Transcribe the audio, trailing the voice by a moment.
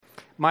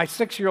My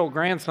 6-year-old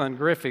grandson,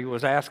 Griffey,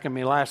 was asking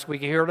me last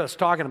week, he heard us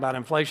talking about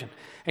inflation.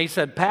 And he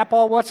said,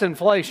 Papa, what's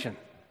inflation?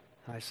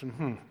 I said,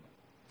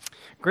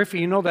 Griffey,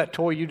 you know that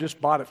toy you just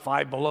bought at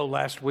Five Below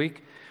last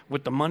week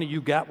with the money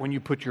you got when you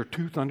put your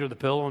tooth under the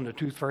pillow and the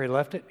tooth fairy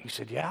left it? He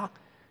said, yeah.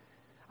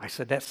 I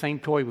said, that same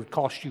toy would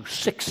cost you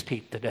 6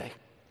 teeth today.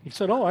 He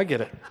said, oh, I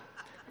get it.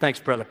 Thanks,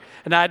 brother.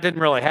 And that didn't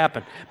really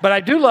happen. But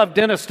I do love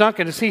Dennis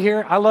Duncan. Is he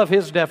here? I love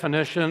his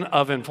definition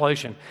of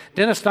inflation.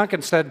 Dennis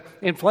Duncan said,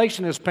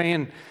 inflation is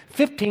paying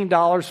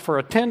 $15 for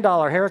a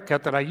 $10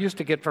 haircut that I used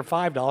to get for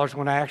 $5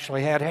 when I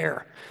actually had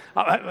hair.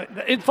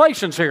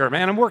 Inflation's here,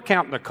 man, and we're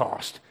counting the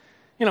cost.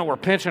 You know, we're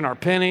pinching our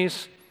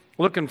pennies,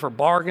 looking for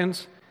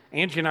bargains.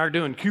 Angie and I are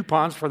doing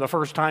coupons for the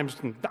first time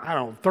in,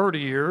 30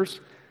 years.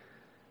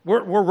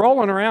 We're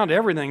rolling around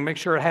everything, make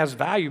sure it has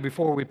value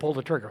before we pull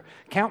the trigger.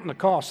 Counting the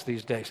costs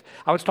these days.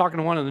 I was talking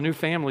to one of the new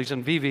families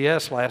in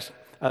VBS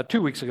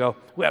 2 weeks ago.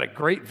 We had a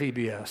great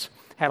VBS.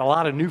 Had a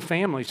lot of new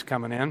families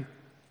coming in.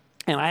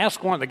 And I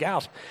asked one of the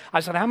gals,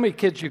 I said, how many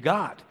kids you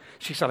got?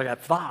 She said, I got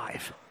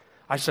 5.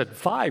 I said,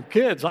 5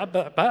 kids? I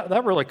bet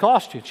that really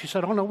cost you. She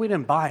said, oh, no, we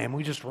didn't buy them.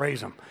 We just raise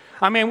them.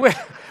 I mean,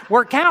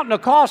 we're counting the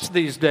costs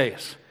these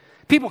days.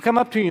 People come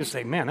up to you and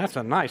say, man, that's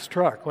a nice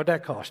truck. What'd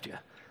that cost you?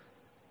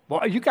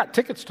 Well, you got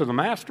tickets to the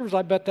Masters?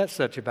 I bet that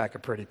set you back a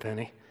pretty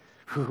penny.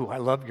 Ooh, I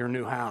love your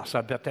new house.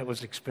 I bet that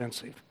was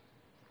expensive.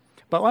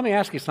 But let me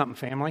ask you something,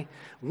 family.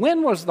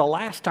 When was the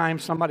last time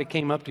somebody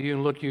came up to you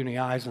and looked you in the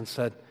eyes and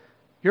said,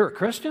 you're a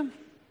Christian?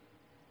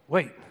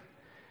 Wait,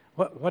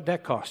 what'd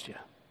that cost you?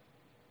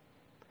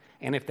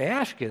 And if they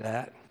ask you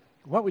that,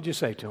 what would you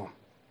say to them?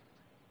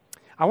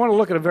 I want to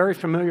look at a very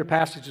familiar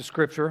passage of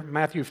Scripture,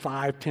 Matthew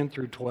 5, 10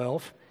 through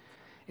 12.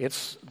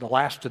 It's the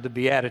last of the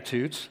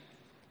Beatitudes.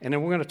 And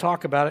then we're going to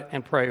talk about it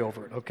and pray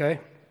over it, okay?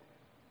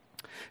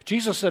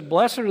 Jesus said,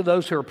 blessed are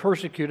those who are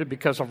persecuted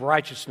because of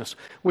righteousness,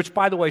 which,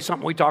 by the way, is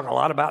something we talk a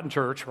lot about in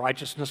church,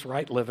 righteousness,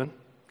 right living.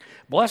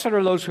 Blessed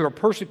are those who are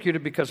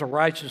persecuted because of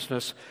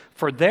righteousness,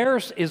 for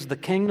theirs is the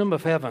kingdom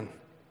of heaven.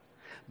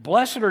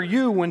 Blessed are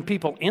you when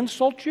people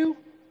insult you,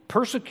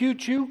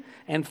 persecute you,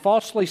 and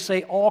falsely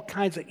say all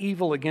kinds of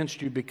evil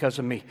against you because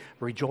of me.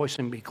 Rejoice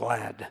and be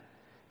glad,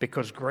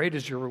 because great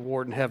is your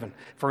reward in heaven.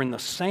 For in the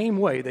same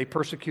way they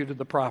persecuted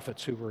the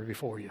prophets who were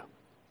before you.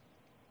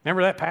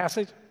 Remember that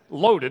passage?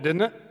 Loaded,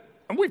 isn't it?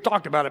 And we've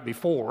talked about it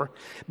before.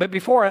 But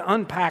before I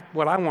unpack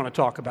what I want to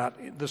talk about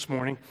this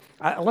morning,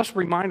 let's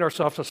remind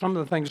ourselves of some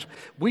of the things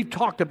we've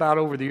talked about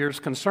over the years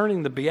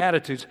concerning the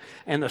Beatitudes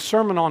and the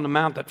Sermon on the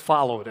Mount that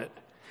followed it.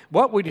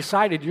 What we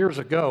decided years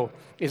ago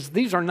is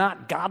these are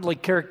not godly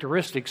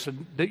characteristics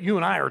that you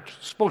and I are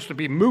supposed to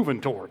be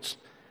moving towards.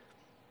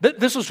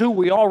 This is who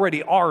we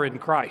already are in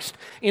Christ.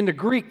 In the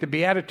Greek, the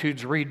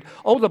Beatitudes read,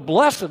 oh, the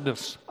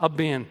blessedness of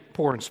being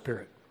poor in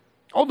spirit.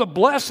 Oh, the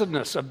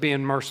blessedness of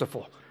being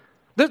merciful.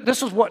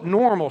 This is what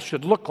normal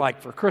should look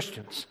like for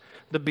Christians,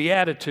 the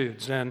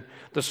Beatitudes and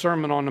the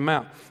Sermon on the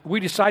Mount. We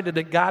decided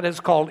that God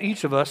has called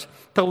each of us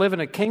to live in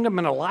a kingdom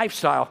and a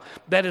lifestyle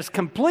that is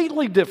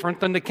completely different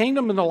than the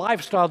kingdom and the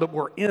lifestyle that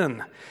we're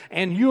in.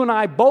 And you and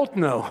I both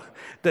know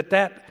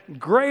that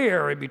gray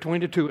area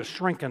between the two is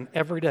shrinking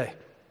every day.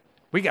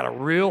 We got a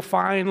real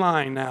fine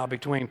line now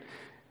between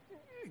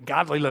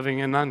godly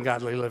living and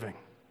ungodly living.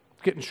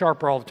 It's getting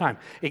sharper all the time.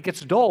 It gets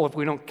dull if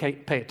we don't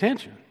pay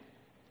attention.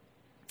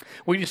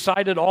 We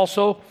decided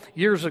also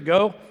years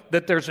ago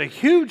that there's a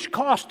huge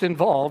cost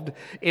involved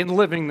in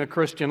living the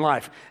Christian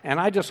life. And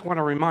I just want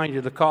to remind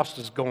you the cost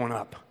is going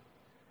up.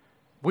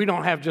 We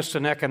don't have just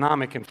an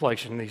economic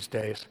inflation these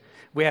days.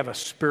 We have a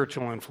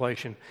spiritual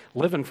inflation.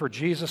 Living for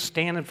Jesus,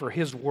 standing for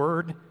His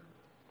word,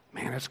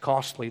 man, it's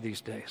costly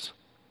these days.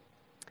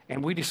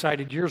 And we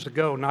decided years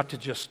ago not to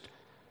just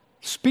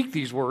speak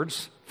these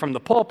words from the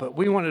pulpit.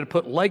 We wanted to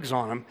put legs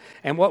on them.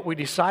 And what we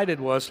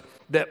decided was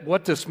that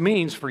what this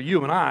means for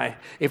you and I,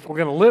 if we're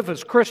going to live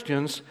as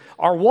Christians,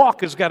 our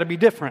walk has got to be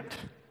different.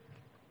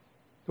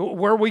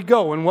 Where we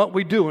go and what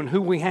we do and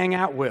who we hang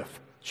out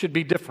with should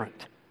be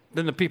different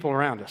than the people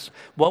around us.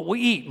 What we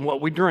eat and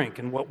what we drink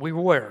and what we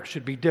wear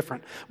should be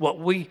different. What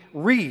we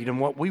read and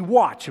what we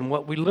watch and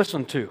what we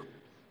listen to.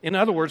 In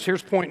other words,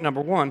 here's point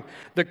number 1.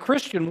 The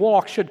Christian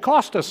walk should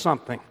cost us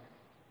something.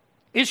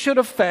 It should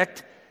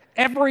affect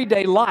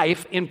everyday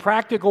life in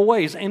practical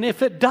ways. And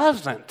if it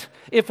doesn't,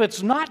 if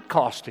it's not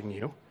costing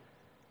you,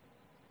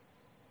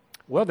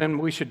 well, then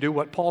we should do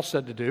what Paul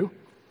said to do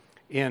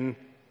in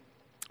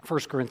 1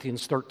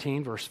 Corinthians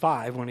 13, verse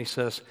 5, when he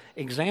says,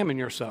 examine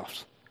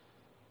yourselves.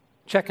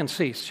 Check and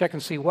see. Check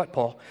and see what,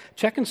 Paul?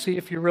 Check and see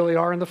if you really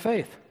are in the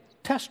faith.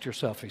 Test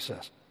yourself, he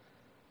says.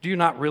 Do you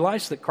not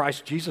realize that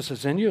Christ Jesus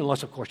is in you?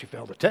 Unless, of course, you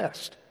fail the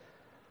test.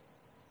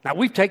 Now,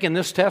 we've taken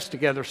this test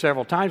together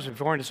several times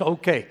before, and it's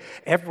okay.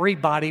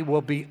 Everybody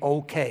will be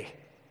okay.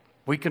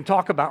 We can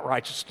talk about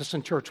righteousness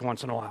in church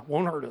once in a while. It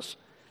won't hurt us.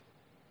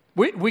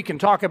 We can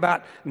talk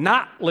about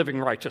not living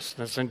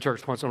righteousness in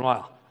church once in a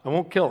while. It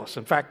won't kill us.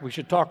 In fact, we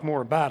should talk more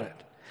about it.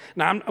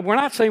 Now, we're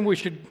not saying we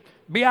should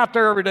be out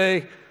there every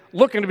day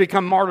looking to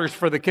become martyrs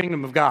for the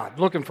kingdom of God,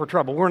 looking for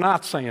trouble. We're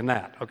not saying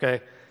that,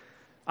 okay?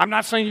 I'm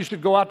not saying you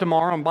should go out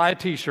tomorrow and buy a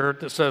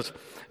T-shirt that says,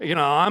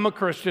 I'm a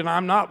Christian,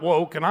 I'm not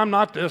woke, and I'm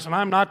not this, and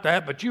I'm not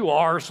that, but you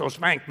are, so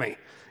spank me.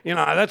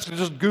 That's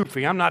just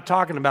goofy. I'm not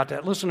talking about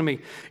that. Listen to me.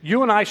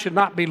 You and I should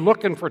not be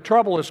looking for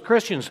trouble as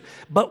Christians,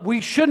 but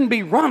we shouldn't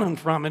be running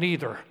from it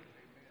either.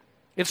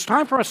 It's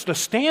time for us to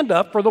stand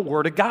up for the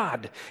Word of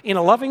God in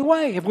a loving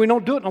way. If we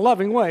don't do it in a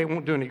loving way, it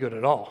won't do any good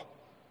at all.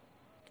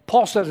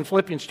 Paul says in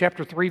Philippians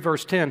chapter 3,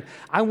 verse 10,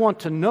 I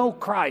want to know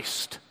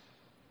Christ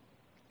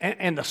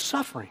and the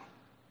suffering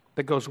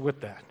that goes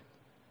with that.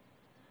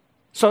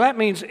 So that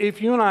means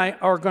if you and I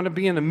are going to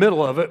be in the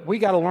middle of it, we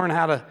got to learn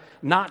how to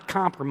not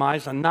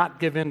compromise and not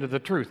give in to the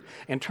truth.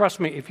 And trust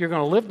me, if you're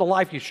going to live the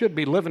life you should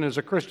be living as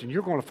a Christian,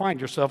 you're going to find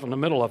yourself in the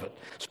middle of it,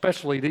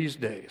 especially these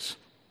days.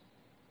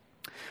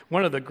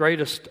 One of the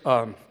greatest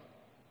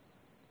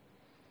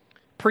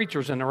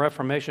preachers in the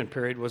Reformation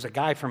period was a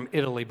guy from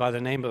Italy by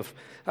the name of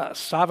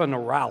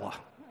Savonarola.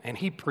 And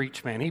he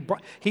preached, man.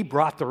 He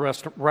brought the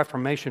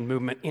Reformation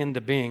movement into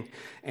being.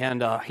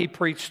 And he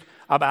preached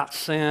about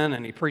sin,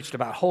 and he preached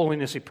about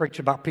holiness. He preached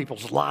about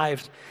people's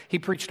lives. He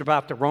preached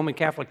about the Roman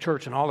Catholic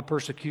Church and all the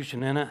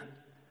persecution in it.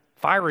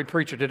 Fiery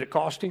preacher. Did it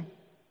cost him?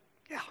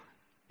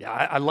 Yeah,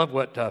 I love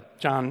what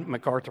John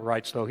MacArthur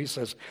writes, though. He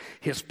says,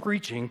 his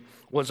preaching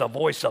was a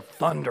voice of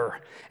thunder,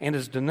 and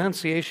his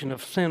denunciation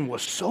of sin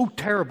was so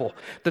terrible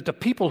that the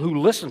people who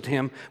listened to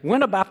him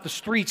went about the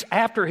streets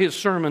after his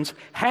sermons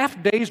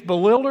half dazed,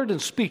 bewildered, and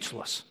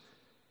speechless.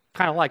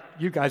 Kind of like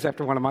you guys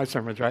after one of my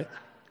sermons, right?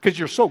 Because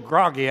you're so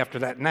groggy after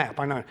that nap.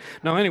 I know.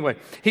 No, anyway,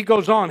 he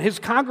goes on. His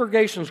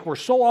congregations were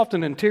so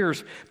often in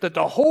tears that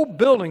the whole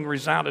building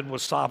resounded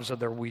with sobs of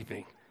their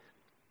weeping.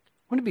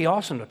 Wouldn't it be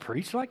awesome to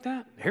preach like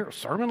that? Hear a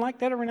sermon like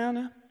that every now and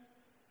then?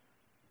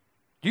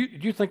 Do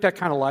you think that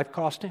kind of life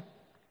cost him?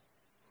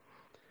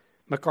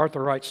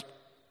 MacArthur writes,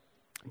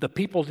 the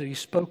people that he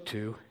spoke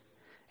to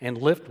and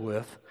lived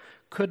with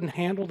couldn't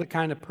handle the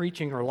kind of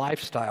preaching or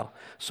lifestyle,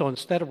 so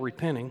instead of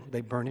repenting, they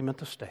burned him at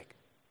the stake.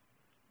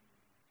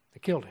 They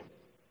killed him.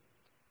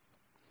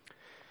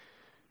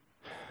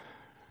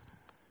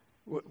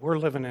 We're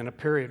living in a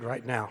period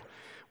right now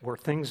where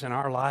things in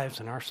our lives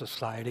and our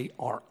society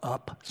are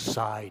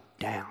upside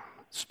down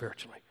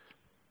spiritually.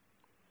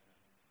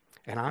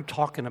 And I'm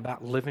talking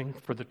about living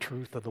for the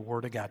truth of the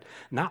Word of God.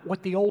 Not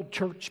what the old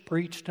church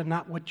preached and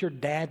not what your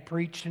dad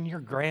preached and your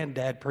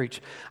granddad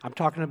preached. I'm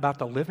talking about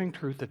the living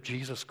truth of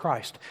Jesus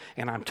Christ.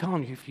 And I'm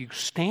telling you, if you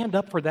stand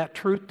up for that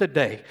truth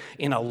today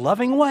in a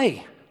loving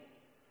way,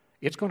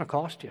 it's going to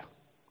cost you.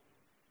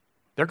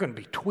 They're going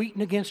to be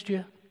tweeting against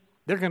you.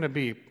 They're going to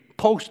be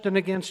posting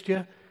against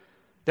you.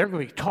 They're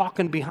going to be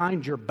talking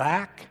behind your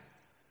back.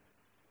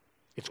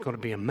 It's going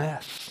to be a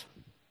mess.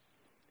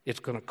 It's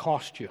going to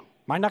cost you.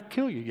 Might not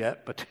kill you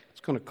yet, but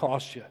it's going to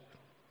cost you.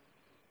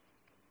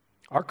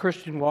 Our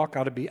Christian walk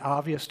ought to be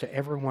obvious to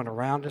everyone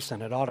around us,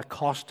 and it ought to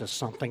cost us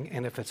something.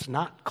 And if it's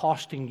not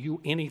costing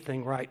you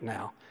anything right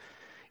now,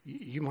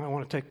 you might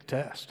want to take the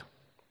test.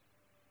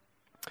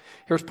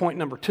 Here's point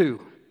number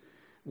 2,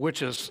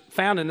 which is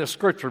found in this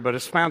scripture, but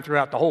it's found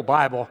throughout the whole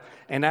Bible,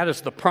 and that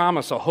is the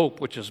promise of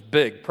hope, which is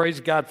big. Praise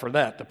God for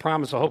that. The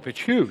promise of hope is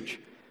huge.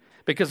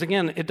 Because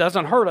again, it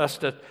doesn't hurt us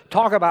to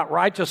talk about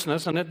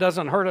righteousness, and it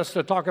doesn't hurt us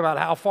to talk about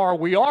how far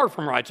we are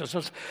from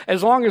righteousness,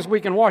 as long as we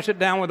can wash it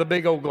down with a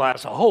big old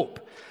glass of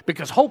hope.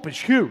 Because hope is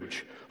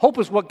huge. Hope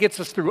is what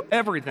gets us through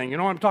everything. You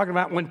know what I'm talking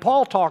about? When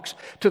Paul talks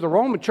to the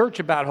Roman church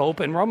about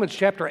hope, in Romans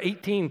chapter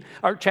 8,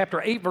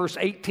 verse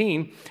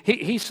 18,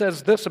 he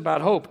says this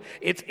about hope.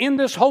 It's in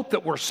this hope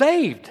that we're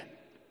saved.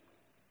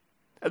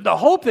 The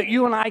hope that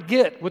you and I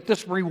get with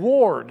this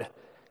reward,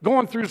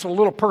 going through some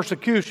little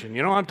persecution.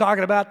 You know what I'm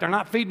talking about? They're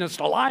not feeding us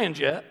to lions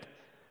yet.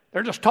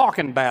 They're just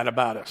talking bad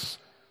about us.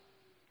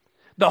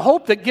 The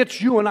hope that gets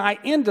you and I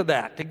into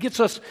that gets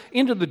us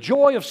into the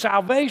joy of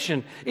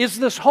salvation, is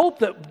this hope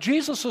that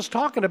Jesus is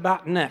talking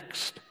about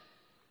next.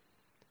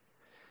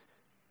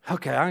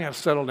 Okay, I got to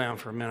settle down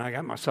for a minute. I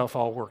got myself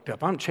all worked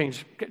up. Let me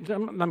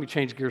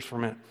change gears for a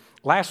minute.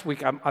 Last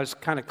week, I was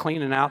kind of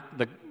cleaning out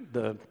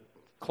the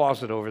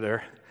closet over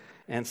there.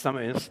 And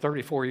it's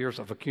 34 years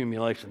of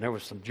accumulation. There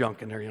was some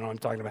junk in there, you know what I'm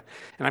talking about.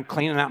 And I'm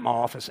cleaning out my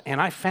office,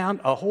 and I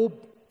found a whole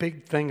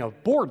big thing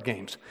of board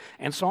games.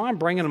 And so I'm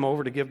bringing them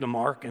over to give to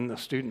Mark in the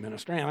student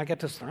ministry. And I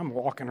get this, I'm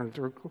walking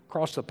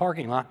across the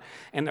parking lot,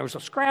 and there was a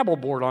Scrabble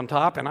board on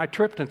top, and I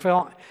tripped and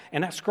fell,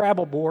 and that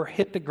Scrabble board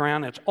hit the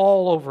ground. It's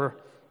all over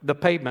the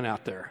pavement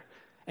out there.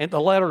 And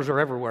the letters are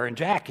everywhere. And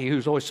Jackie,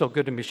 who's always so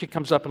good to me, she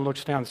comes up and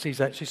looks down and sees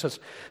that. She says,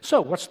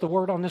 "So, what's the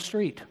word on the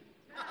street?"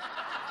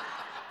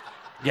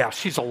 Yeah,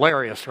 she's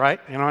hilarious, right?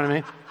 You know what I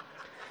mean?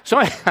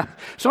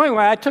 So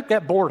anyway, I took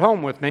that board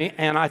home with me,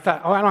 and I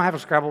thought, I don't have a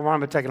Scrabble board, I'm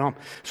going to take it home.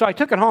 So I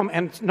took it home,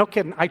 and no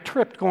kidding, I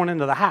tripped going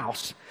into the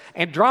house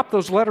and dropped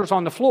those letters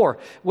on the floor.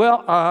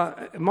 Well,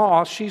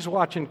 Ma, she's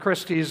watching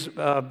Christy's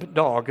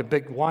dog, a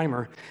big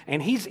Weimar,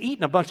 and he's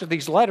eating a bunch of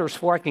these letters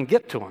before I can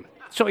get to him.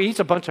 So he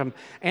eats a bunch of them,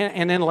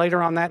 and then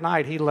later on that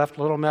night, he left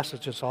little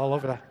messages all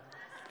over that.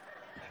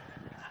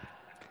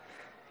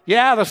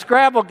 Yeah, the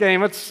Scrabble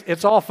game,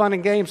 it's all fun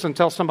and games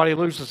until somebody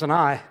loses an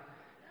eye.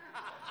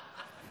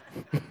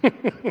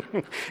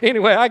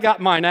 Anyway, I got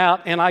mine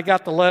out, and I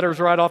got the letters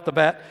right off the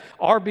bat,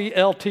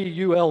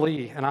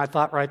 RBLTULE, and I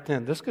thought right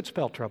then, this could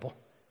spell trouble.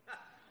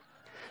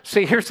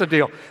 See, here's the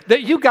deal.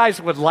 That you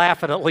guys would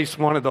laugh at least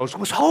one of those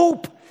was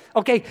hope.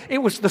 Okay, it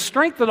was the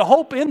strength of the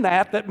hope in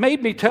that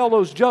made me tell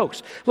those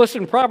jokes.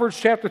 Listen, Proverbs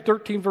chapter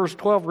 13, verse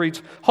 12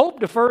 reads, hope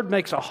deferred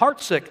makes a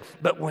heart sick,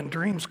 but when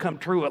dreams come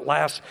true at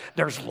last,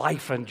 there's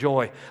life and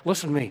joy.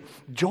 Listen to me,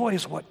 joy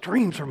is what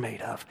dreams are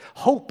made of.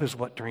 Hope is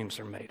what dreams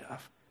are made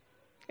of.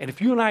 And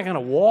if you and I are going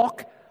to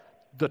walk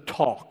the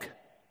talk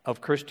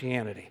of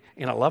Christianity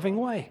in a loving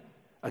way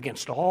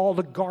against all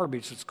the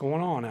garbage that's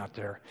going on out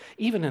there,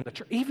 even in the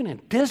church, even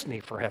in Disney,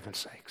 for heaven's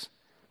sakes,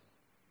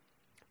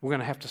 we're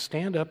going to have to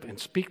stand up and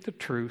speak the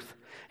truth,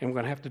 and we're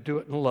going to have to do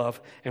it in love,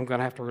 and we're going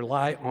to have to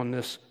rely on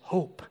this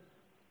hope.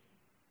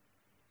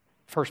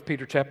 1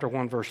 Peter chapter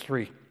 1, verse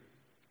 3.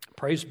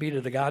 Praise be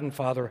to the God and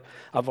Father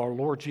of our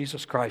Lord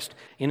Jesus Christ.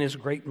 In his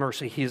great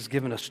mercy, he has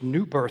given us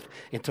new birth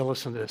into,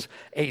 listen to this,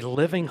 a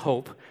living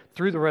hope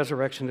through the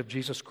resurrection of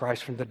Jesus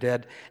Christ from the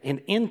dead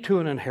and into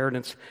an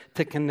inheritance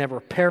that can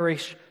never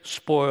perish,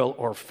 spoil,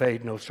 or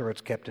fade. No, sir,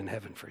 it's kept in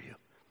heaven for you.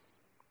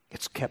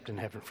 It's kept in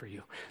heaven for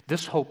you.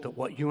 This hope that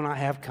what you and I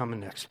have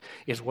coming next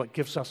is what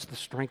gives us the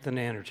strength and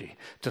energy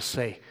to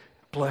say,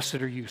 blessed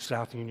are you,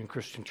 South Union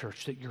Christian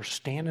Church, that you're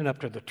standing up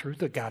to the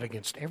truth of God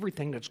against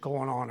everything that's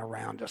going on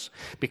around us,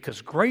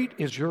 because great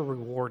is your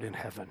reward in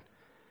heaven.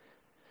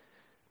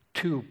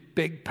 Two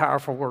big,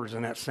 powerful words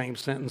in that same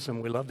sentence,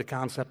 and we love the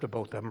concept of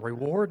both of them.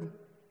 Reward,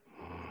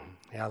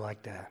 yeah, I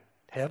like that.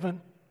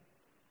 Heaven,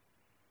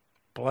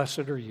 blessed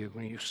are you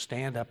when you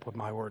stand up with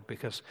my word,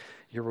 because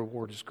your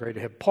reward is great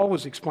ahead. Paul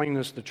was explaining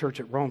this to the church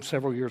at Rome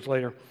several years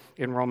later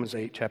in Romans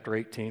 8, chapter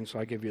 18, so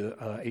I give you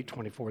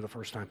 8:24 the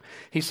first time.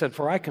 He said,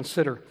 for I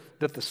consider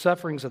that the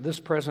sufferings of this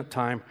present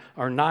time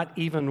are not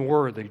even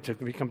worthy to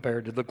be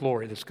compared to the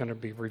glory that's going to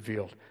be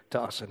revealed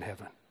to us in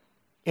heaven.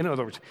 In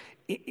other words,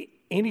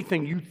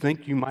 anything you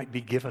think you might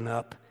be giving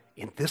up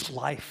in this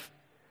life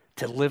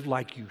to live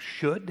like you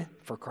should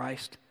for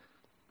Christ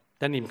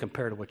doesn't even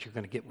compare to what you're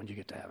going to get when you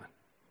get to heaven.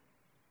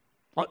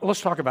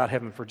 Let's talk about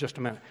heaven for just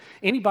a minute.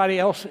 Anybody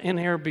else in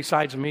here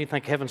besides me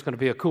think heaven's going to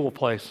be a cool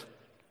place?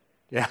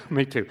 Yeah,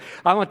 me too.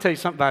 I want to tell you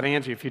something about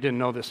Angie if you didn't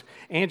know this.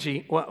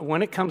 Angie,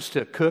 when it comes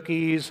to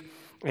cookies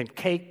and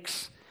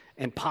cakes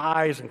and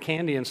pies and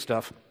candy and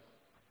stuff,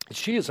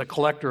 she is a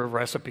collector of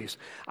recipes.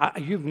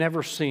 You've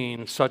never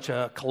seen such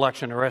a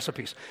collection of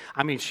recipes.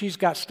 I mean, she's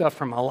got stuff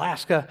from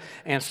Alaska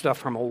and stuff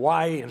from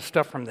Hawaii and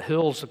stuff from the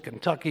hills of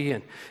Kentucky,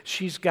 and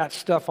she's got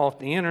stuff off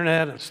the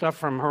internet and stuff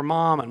from her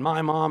mom and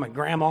my mom and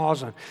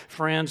grandmas and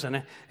friends.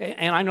 And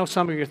I know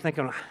some of you are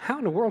thinking, how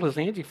in the world does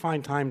Angie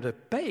find time to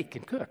bake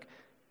and cook?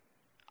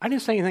 I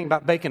didn't say anything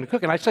about baking and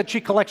cooking. I said she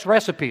collects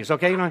recipes,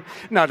 okay? No,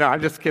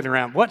 I'm just kidding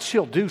around. What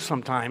she'll do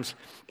sometimes,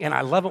 and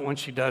I love it when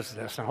she does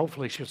this, and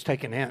hopefully she'll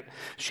take an hint.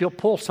 She'll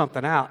pull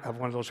something out of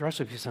one of those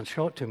recipes and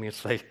show it to me and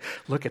say,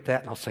 look at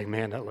that. And I'll say,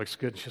 man, that looks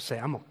good. And she'll say,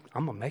 I'm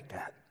going to make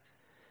that.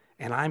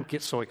 And I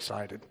get so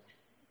excited.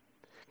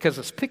 Because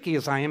as picky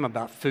as I am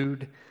about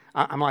food,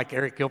 I'm like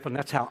Eric Gilpin.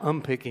 That's how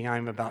unpicky I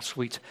am about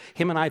sweets.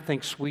 Him and I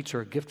think sweets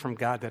are a gift from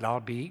God that I'll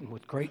be eaten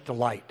with great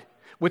delight.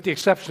 With the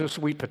exception of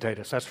sweet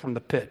potatoes. That's from the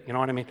pit, you know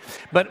what I mean?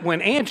 But when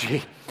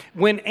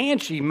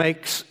Angie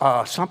makes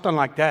something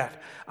like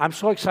that, I'm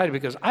so excited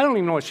because I don't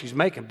even know what she's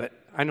making, but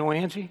I know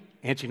Angie.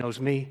 Angie knows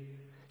me.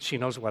 She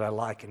knows what I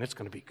like, and it's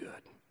going to be good.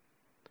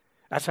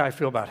 That's how I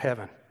feel about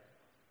heaven.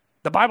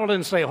 The Bible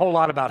didn't say a whole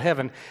lot about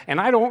heaven,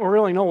 and I don't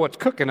really know what's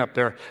cooking up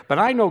there, but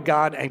I know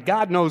God, and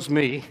God knows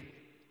me,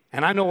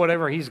 and I know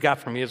whatever he's got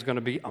for me is going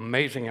to be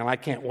amazing, and I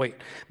can't wait.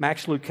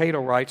 Max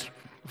Lucado writes,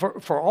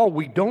 For all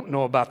we don't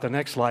know about the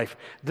next life,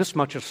 this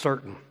much is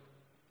certain.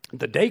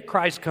 The day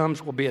Christ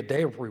comes will be a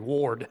day of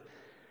reward.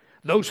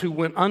 Those who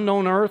went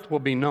unknown earth will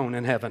be known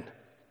in heaven.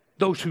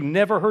 Those who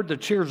never heard the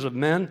cheers of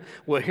men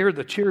will hear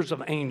the cheers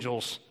of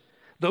angels.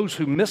 Those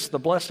who missed the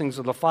blessings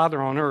of the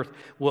Father on earth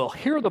will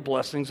hear the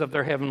blessings of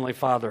their heavenly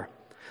Father.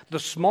 The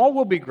small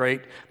will be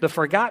great, the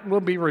forgotten will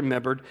be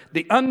remembered,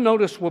 the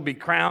unnoticed will be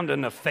crowned,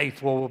 and the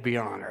faithful will be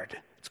honored.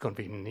 It's going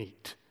to be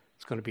neat.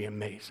 It's going to be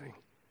amazing.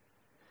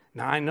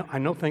 Now, I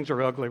know things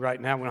are ugly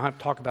right now. We don't have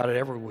to talk about it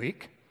every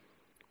week,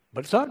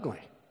 but it's ugly.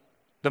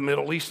 The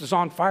Middle East is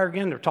on fire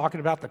again. They're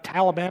talking about the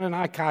Taliban and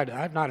Al-Qaeda.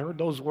 I've not heard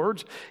those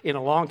words in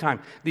a long time.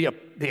 The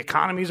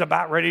economy's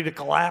about ready to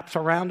collapse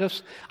around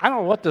us. I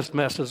don't know what this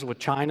mess is with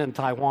China and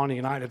Taiwan and the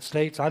United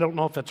States. I don't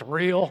know if it's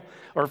real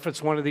or if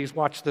it's one of these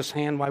watch this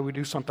hand while we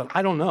do something.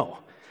 I don't know.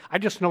 I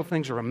just know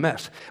things are a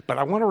mess. But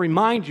I want to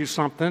remind you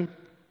something,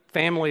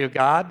 family of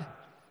God.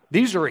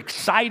 These are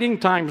exciting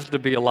times to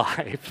be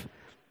alive.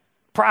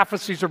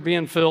 Prophecies are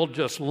being filled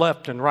just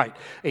left and right.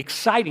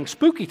 Exciting,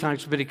 spooky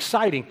times, but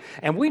exciting.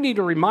 And we need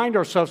to remind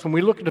ourselves when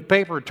we look at the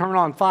paper or turn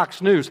on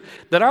Fox News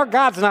that our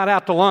God's not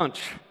out to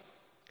lunch.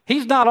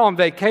 He's not on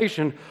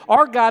vacation.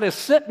 Our God is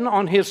sitting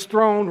on his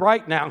throne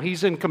right now.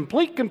 He's in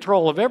complete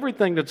control of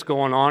everything that's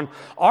going on.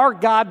 Our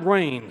God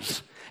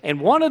reigns. And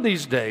one of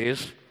these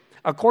days,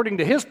 according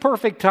to his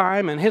perfect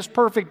time and his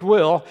perfect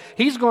will,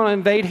 he's going to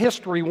invade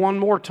history one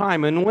more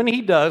time. And when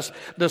he does,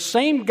 the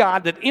same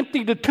God that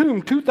emptied a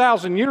tomb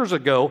 2,000 years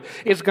ago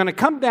is going to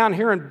come down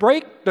here and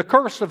break the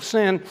curse of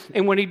sin.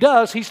 And when he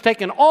does, he's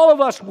taken all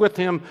of us with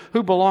him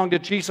who belong to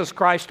Jesus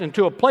Christ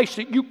into a place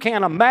that you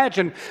can't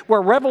imagine,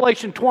 where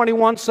Revelation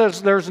 21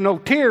 says there's no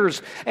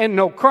tears and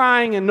no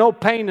crying and no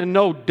pain and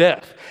no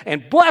death.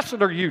 And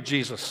blessed are you,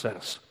 Jesus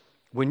says,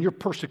 when you're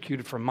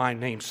persecuted for my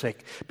name's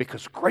sake,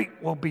 because great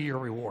will be your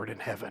reward in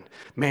heaven.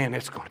 Man,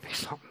 it's going to be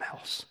something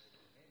else.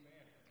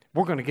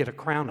 We're going to get a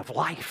crown of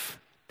life.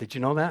 Did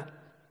you know that?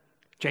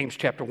 James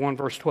chapter 1,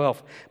 verse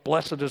 12.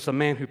 Blessed is the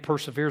man who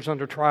perseveres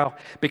under trial,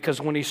 because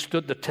when he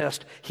stood the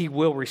test, he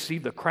will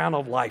receive the crown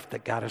of life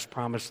that God has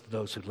promised to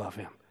those who love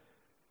him.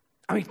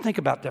 I mean, think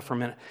about that for a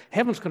minute.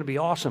 Heaven's going to be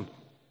awesome,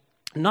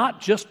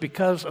 not just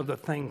because of the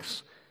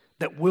things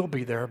that will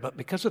be there, but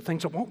because of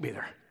things that won't be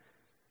there.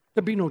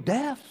 There'll be no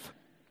death.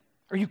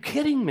 Are you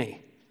kidding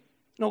me?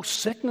 No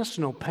sickness,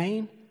 no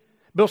pain.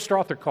 Bill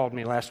Strother called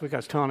me last week. I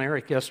was telling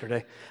Eric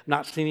yesterday,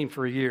 not seen him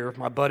for a year.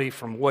 My buddy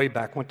from way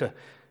back, went to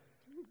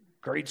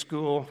grade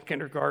school,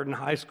 kindergarten,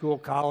 high school,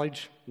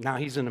 college. Now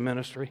he's in the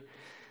ministry.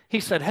 He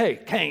said, hey,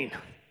 Kane,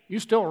 you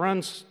still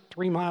run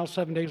 3 miles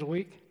 7 days a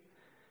week?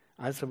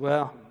 I said,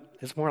 well,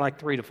 it's more like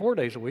 3 to 4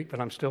 days a week, but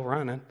I'm still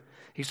running.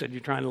 He said, you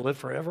trying to live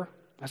forever?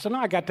 I said, no,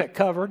 I got that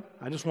covered.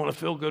 I just want to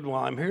feel good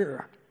while I'm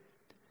here.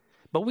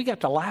 But we got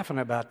to laughing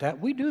about that.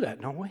 We do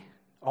that, don't we?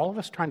 All of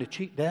us trying to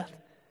cheat death.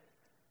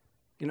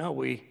 You know,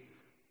 we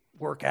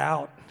work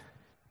out,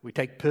 we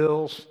take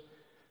pills,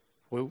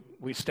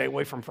 we stay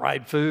away from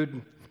fried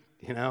food,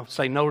 you know,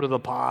 say no to the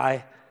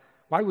pie.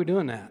 Why are we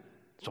doing that?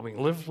 So we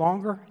can live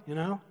longer, you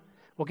know?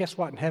 Well, guess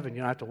what? In heaven, you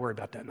don't have to worry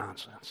about that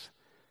nonsense.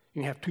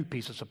 You can have 2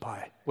 pieces of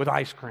pie with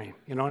ice cream.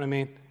 You know what I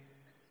mean?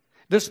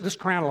 This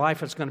crown of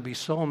life is going to be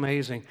so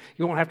amazing.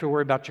 You won't have to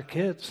worry about your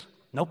kids.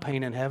 No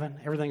pain in heaven.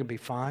 Everything will be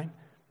fine.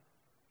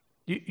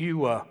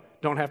 You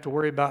don't have to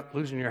worry about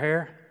losing your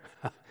hair.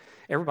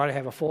 Everybody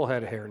have a full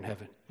head of hair in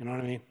heaven. You know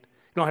what I mean?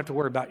 You don't have to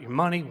worry about your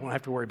money. You won't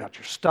have to worry about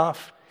your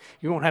stuff.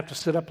 You won't have to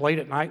sit up late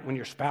at night when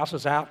your spouse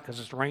is out because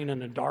it's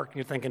raining and dark and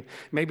you're thinking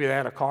maybe they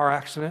had a car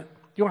accident.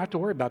 You don't have to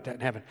worry about that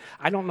in heaven.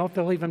 I don't know if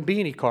there'll even be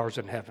any cars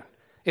in heaven.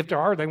 If there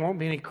are, there won't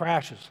be any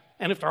crashes.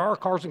 And if there are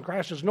cars and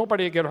crashes,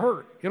 nobody will get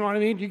hurt. You know what I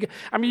mean?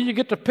 You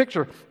get the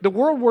picture. The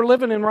world we're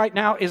living in right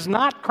now is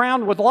not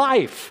crowned with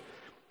life.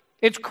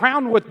 It's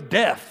crowned with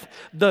death.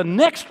 The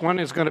next one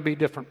is going to be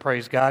different,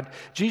 praise God.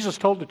 Jesus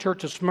told the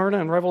church of Smyrna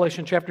in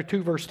Revelation chapter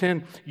 2, verse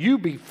 10, you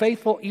be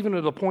faithful even to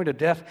the point of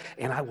death,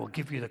 and I will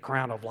give you the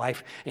crown of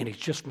life. And he's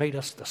just made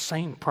us the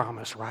same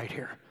promise right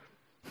here.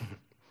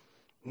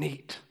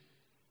 Neat.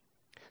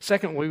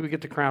 Secondly, we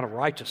get the crown of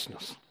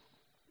righteousness.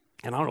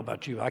 And I don't know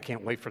about you, I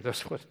can't wait for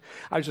this one.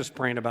 I was just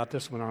praying about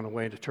this one on the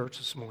way to church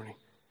this morning.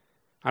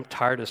 I'm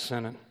tired of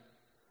sinning.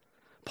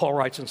 Paul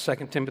writes in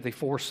 2 Timothy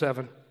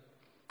 4:7,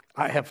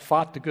 I have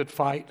fought the good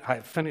fight, I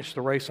have finished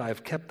the race, I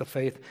have kept the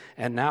faith,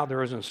 and now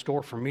there is in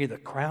store for me the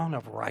crown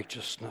of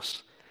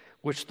righteousness,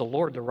 which the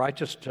Lord, the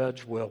righteous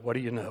judge, will, what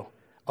do you know,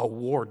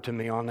 award to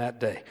me on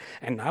that day.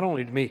 And not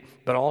only to me,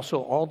 but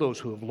also all those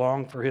who have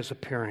longed for his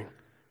appearing.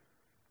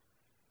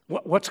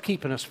 What's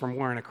keeping us from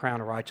wearing a crown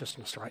of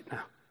righteousness right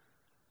now?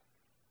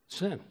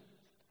 Sin.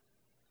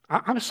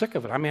 I'm sick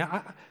of it. I mean,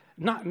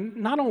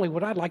 not only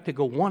would I like to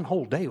go one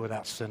whole day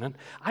without sinning,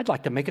 I'd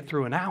like to make it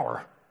through an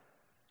hour.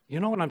 You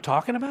know what I'm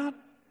talking about?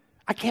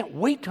 I can't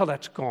wait till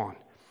that's gone.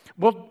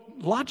 Well,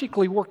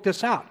 logically work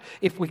this out.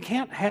 If we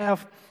can't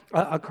have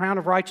a crown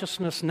of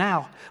righteousness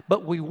now,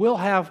 but we will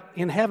have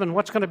in heaven,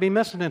 what's going to be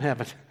missing in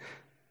heaven?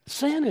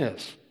 Sin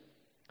is.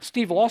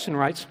 Steve Lawson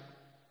writes,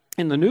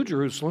 in the New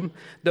Jerusalem,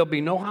 there'll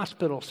be no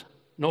hospitals,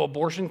 no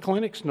abortion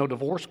clinics, no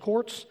divorce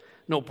courts,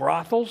 no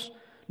brothels,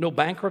 no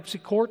bankruptcy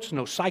courts,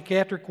 no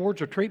psychiatric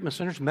wards or treatment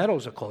centers.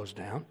 Meadows are closed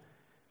down.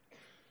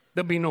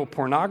 There'll be no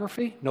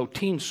pornography, no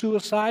teen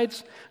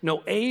suicides,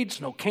 no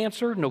AIDS, no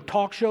cancer, no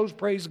talk shows,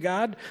 praise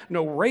God,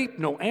 no rape,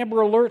 no Amber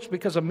Alerts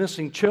because of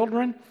missing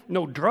children,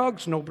 no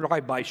drugs, no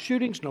drive-by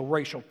shootings, no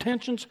racial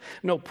tensions,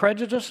 no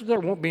prejudice.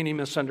 There won't be any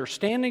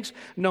misunderstandings,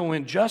 no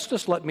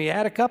injustice. Let me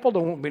add a couple.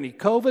 There won't be any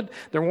COVID.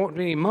 There won't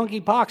be any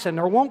monkeypox, and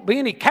there won't be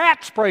any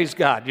cats, praise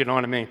God. You know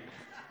what I mean?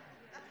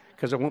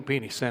 Because there won't be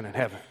any sin in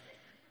heaven.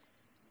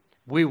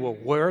 We will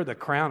wear the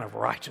crown of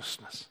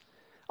righteousness.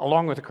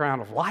 Along with the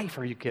crown of life,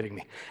 are you kidding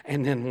me?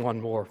 And then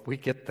one more, we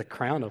get the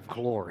crown of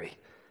glory.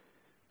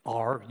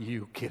 Are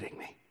you kidding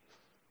me?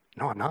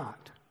 No, I'm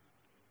not.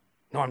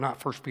 No, I'm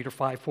not. 1 Peter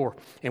 5:4.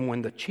 And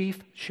when the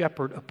chief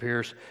shepherd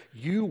appears,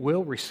 you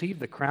will receive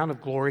the crown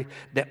of glory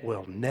that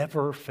will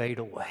never fade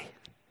away.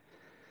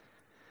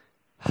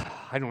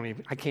 I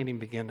can't even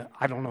begin to,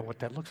 I don't know what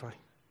that looks like.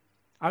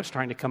 I was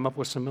trying to come up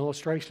with some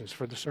illustrations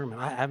for the sermon.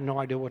 I have no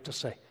idea what to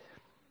say.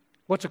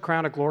 What's a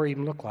crown of glory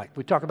even look like?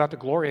 We talk about the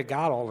glory of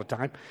God all the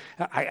time.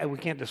 We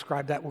can't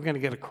describe that. We're going to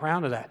get a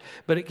crown of that.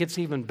 But it gets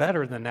even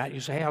better than that. You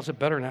say, hey, how's it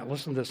better than that?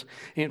 Listen to this.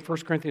 In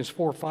 1 Corinthians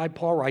 4:5,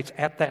 Paul writes,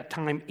 at that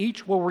time,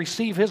 each will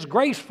receive his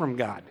grace from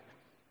God.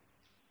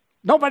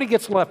 Nobody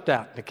gets left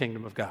out in the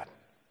kingdom of God.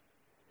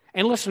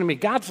 And listen to me,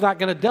 God's not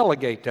going to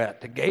delegate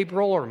that to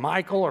Gabriel or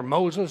Michael or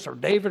Moses or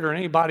David or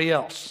anybody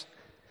else.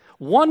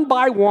 One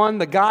by one,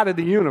 the God of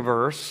the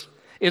universe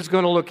is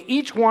going to look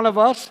each one of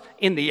us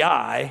in the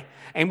eye,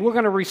 and we're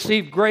going to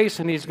receive grace,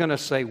 and he's going to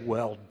say,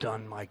 well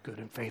done, my good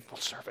and faithful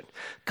servant.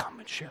 Come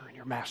and share in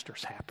your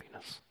master's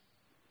happiness.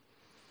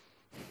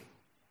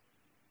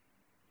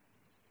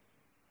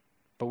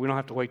 But we don't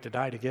have to wait to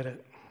die to get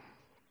it.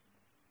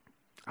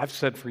 I've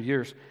said for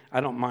years, I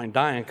don't mind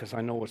dying because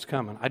I know what's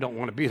coming. I don't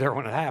want to be there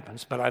when it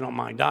happens, but I don't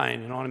mind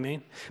dying, you know what I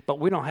mean? But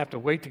we don't have to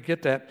wait to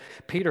get that.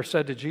 Peter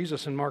said to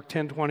Jesus in Mark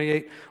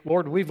 10:28,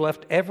 Lord, we've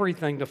left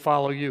everything to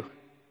follow you.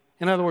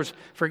 In other words,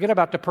 forget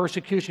about the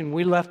persecution.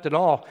 We left it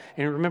all.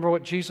 And remember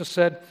what Jesus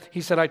said? He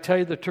said, I tell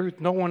you the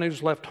truth, no one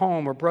who's left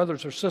home or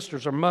brothers or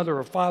sisters or mother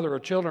or father or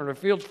children or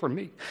fields for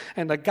me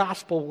and the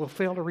gospel will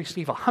fail to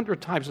receive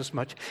 100 times as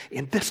much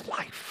in this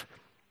life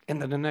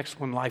and in the next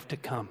one life to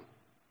come.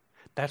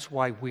 That's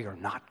why we are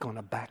not going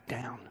to back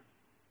down.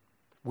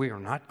 We are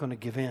not going to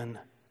give in.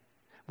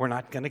 We're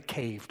not going to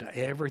cave to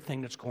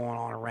everything that's going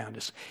on around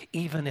us,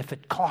 even if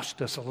it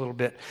costs us a little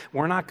bit.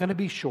 We're not going to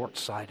be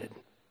short-sighted.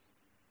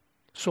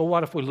 So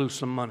what if we lose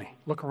some money?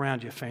 Look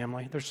around you,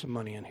 family. There's some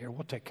money in here.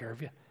 We'll take care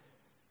of you.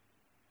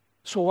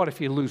 So what if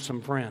you lose some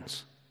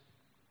friends?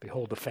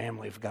 Behold the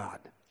family of God.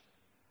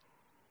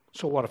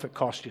 So what if it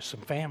costs you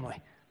some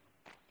family?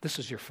 This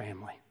is your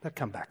family. They'll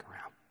come back around.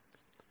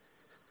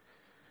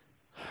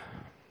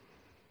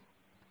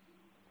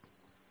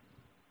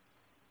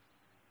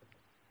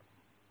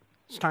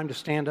 It's time to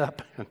stand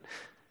up.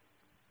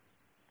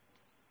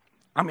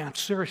 I mean, I'm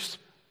serious.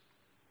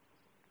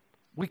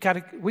 We got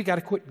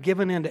to quit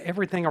giving in to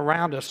everything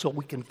around us so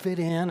we can fit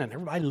in and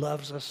everybody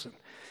loves us and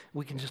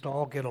we can just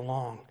all get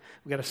along.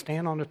 We got to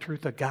stand on the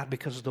truth of God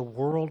because the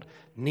world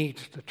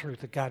needs the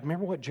truth of God.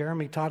 Remember what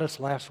Jeremy taught us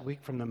last week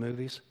from the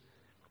movies?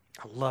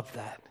 I love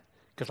that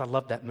because I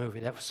love that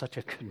movie. That was such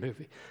a good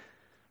movie.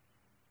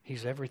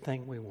 He's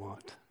everything we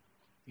want.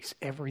 He's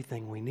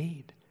everything we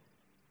need.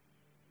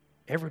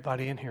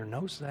 Everybody in here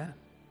knows that.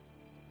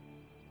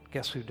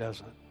 Guess who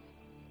doesn't?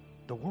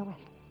 The world.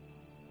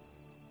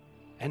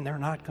 And they're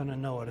not going to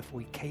know it if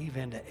we cave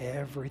into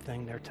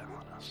everything they're telling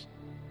us.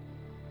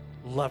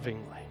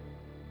 Lovingly.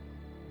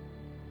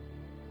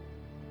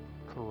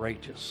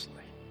 Courageously.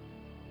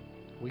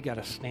 We got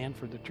to stand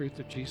for the truth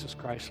of Jesus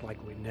Christ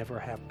like we never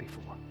have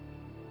before.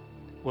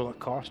 Will it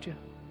cost you?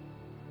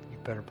 You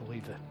better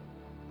believe it.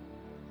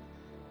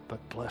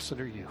 But blessed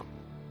are you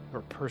who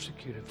are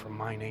persecuted for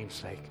my name's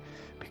sake,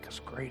 because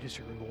great is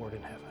your reward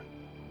in heaven.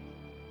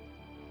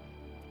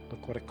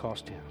 Look what it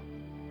cost him.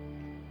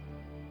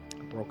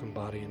 A broken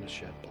body and a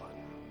shed blood.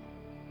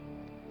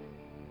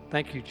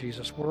 Thank you,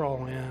 Jesus. We're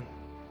all in.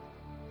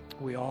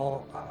 We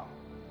all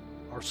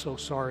are so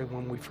sorry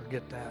when we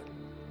forget that.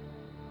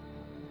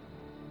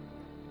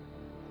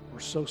 We're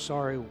so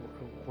sorry,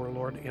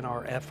 Lord, in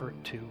our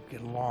effort to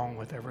get along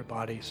with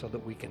everybody so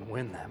that we can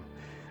win them,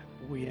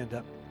 we end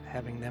up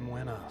having them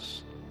win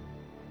us.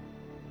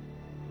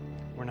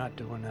 We're not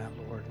doing that,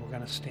 Lord. We're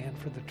going to stand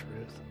for the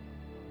truth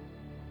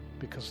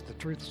because the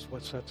truth is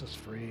what sets us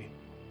free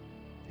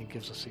and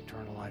gives us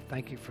eternal life.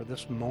 Thank you for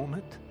this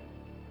moment.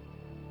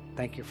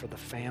 Thank you for the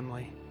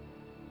family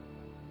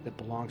that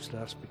belongs to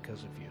us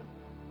because of you.